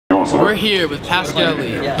We're here with Pascal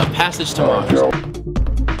Lee, A Passage to Mars.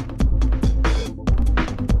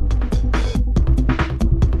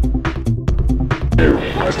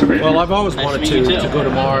 Well, I've always wanted to go to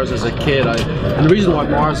Mars as a kid. And the reason why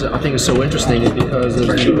Mars, I think, is so interesting is because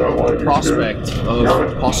there's the prospect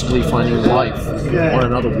of possibly finding life on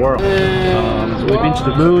another world. We've been to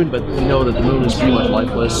the moon, but we know that the moon is pretty much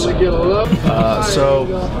lifeless. So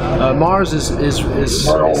Mars is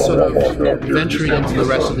sort of venturing into the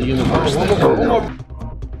rest of the universe.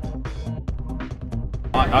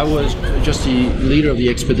 I was just the leader of the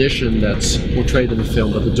expedition that's portrayed in the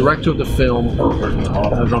film, but the director of the film,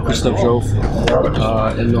 Jean-Christophe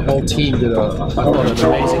Joffre, and the whole team did, I thought, an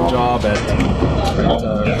amazing job at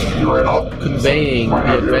conveying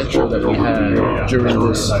the adventure that we had during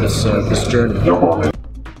this journey.